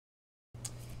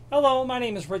Hello, my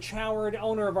name is Rich Howard,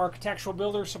 owner of Architectural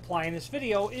Builder Supply, and this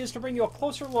video is to bring you a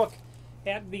closer look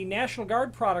at the National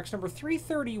Guard products number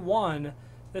 331.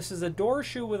 This is a door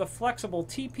shoe with a flexible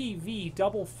TPV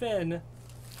double fin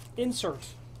insert.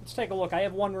 Let's take a look. I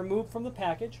have one removed from the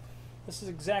package. This is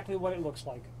exactly what it looks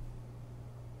like.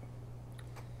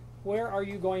 Where are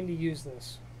you going to use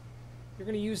this? You're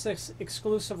going to use this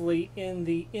exclusively in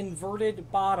the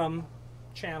inverted bottom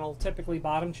channel, typically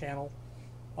bottom channel,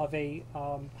 of a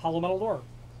hollow metal door.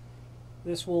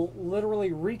 This will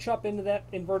literally reach up into that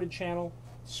inverted channel.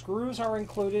 Screws are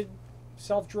included,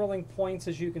 self-drilling points,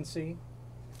 as you can see,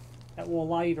 that will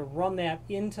allow you to run that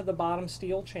into the bottom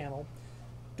steel channel.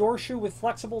 Door shoe with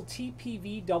flexible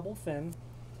TPV double fin.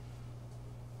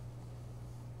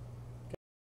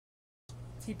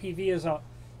 TPV is a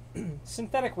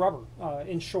synthetic rubber,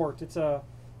 in short. It's a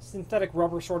synthetic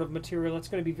rubber sort of material. It's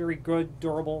going to be very good,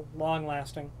 durable,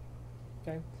 long-lasting.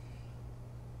 Okay.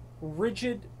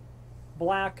 Rigid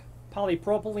black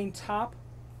polypropylene top.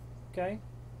 Okay.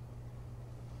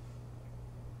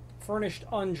 Furnished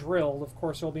undrilled. Of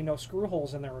course, there'll be no screw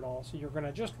holes in there at all. So you're going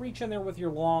to just reach in there with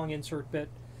your long insert bit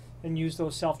and use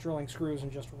those self-drilling screws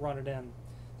and just run it in.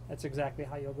 That's exactly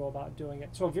how you'll go about doing it.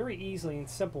 So a very easily and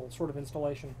simple sort of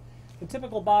installation. The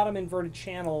typical bottom inverted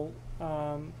channel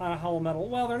on a hollow metal,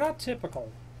 well, they're not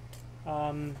typical.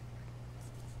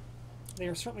 They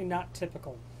are certainly not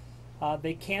typical.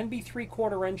 They can be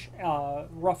 3/4 inch,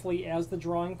 roughly as the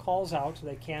drawing calls out.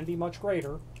 They can be much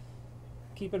greater.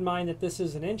 Keep in mind that this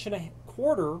is 1.25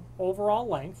 inches overall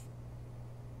length.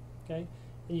 Okay,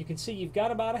 and you can see you've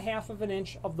got about 1/2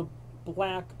 inch of the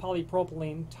black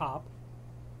polypropylene top.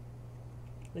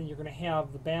 Then you're going to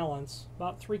have the balance,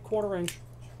 about 3/4 inch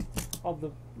of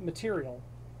the material.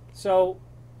 So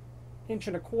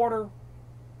 1.25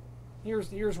 inches.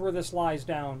 Here's where this lies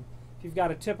down. If you've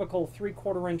got a typical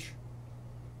 3/4 inch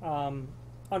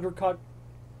undercut,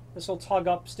 this will tug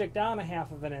up, stick down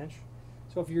 1/2 inch.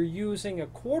 So if you're using a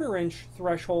 1/4 inch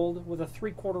threshold with a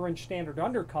 3/4 inch standard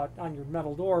undercut on your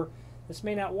metal door, this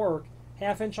may not work.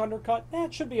 1/2 inch undercut,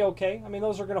 that should be okay. I mean,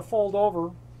 those are going to fold over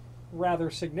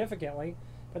rather significantly,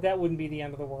 but that wouldn't be the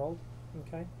end of the world.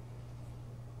 Okay,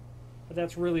 but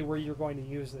that's really where you're going to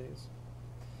use these.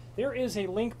 There is a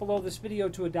link below this video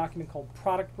to a document called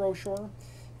Product Brochure,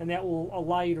 and that will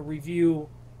allow you to review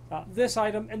this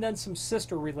item and then some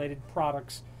sister related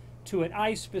products to it.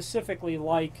 I specifically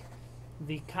like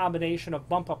the combination of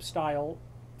bump up style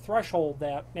threshold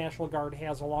that National Guard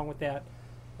has, along with that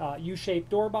U-shaped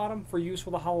door bottom for use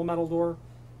with a hollow metal door,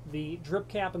 the drip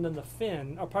cap, and then the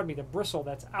fin, the bristle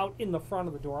that's out in the front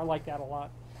of the door. I like that a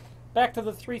lot. Back to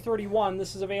the 331.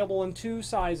 This is available in two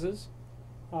sizes,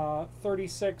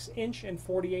 36 inch and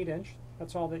 48 inch.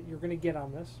 That's all that you're going to get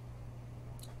on this.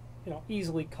 You know,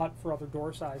 easily cut for other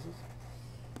door sizes.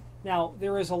 Now,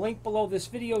 there is a link below this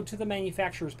video to the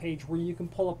manufacturer's page where you can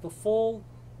pull up the full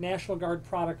National Guard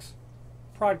product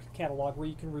catalog, where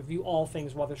you can review all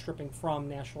things weather stripping from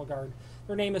National Guard.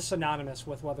 Their name is synonymous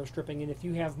with weather stripping, and if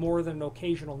you have more than an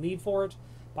occasional need for it,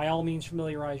 by all means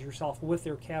familiarize yourself with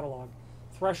their catalog.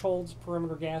 Thresholds,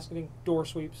 perimeter gasketing, door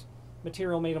sweeps,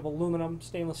 material made of aluminum,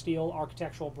 stainless steel,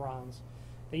 architectural bronze.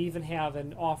 They even have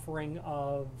an offering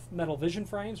of metal vision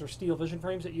frames or steel vision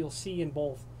frames that you'll see in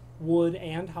both wood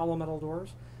and hollow metal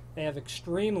doors. They have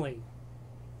extremely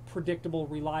predictable,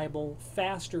 reliable,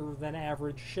 faster than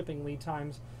average shipping lead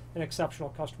times, and exceptional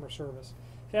customer service.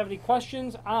 If you have any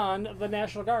questions on the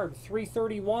National Guard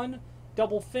 331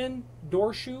 double fin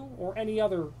door shoe or any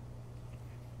other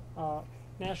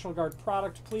National Guard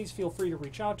product, please feel free to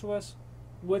reach out to us.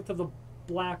 Width of the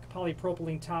black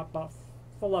polypropylene top, about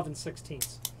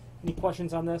 11/16. Any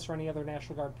questions on this or any other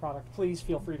National Guard product, please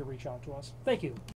feel free to reach out to us. Thank you.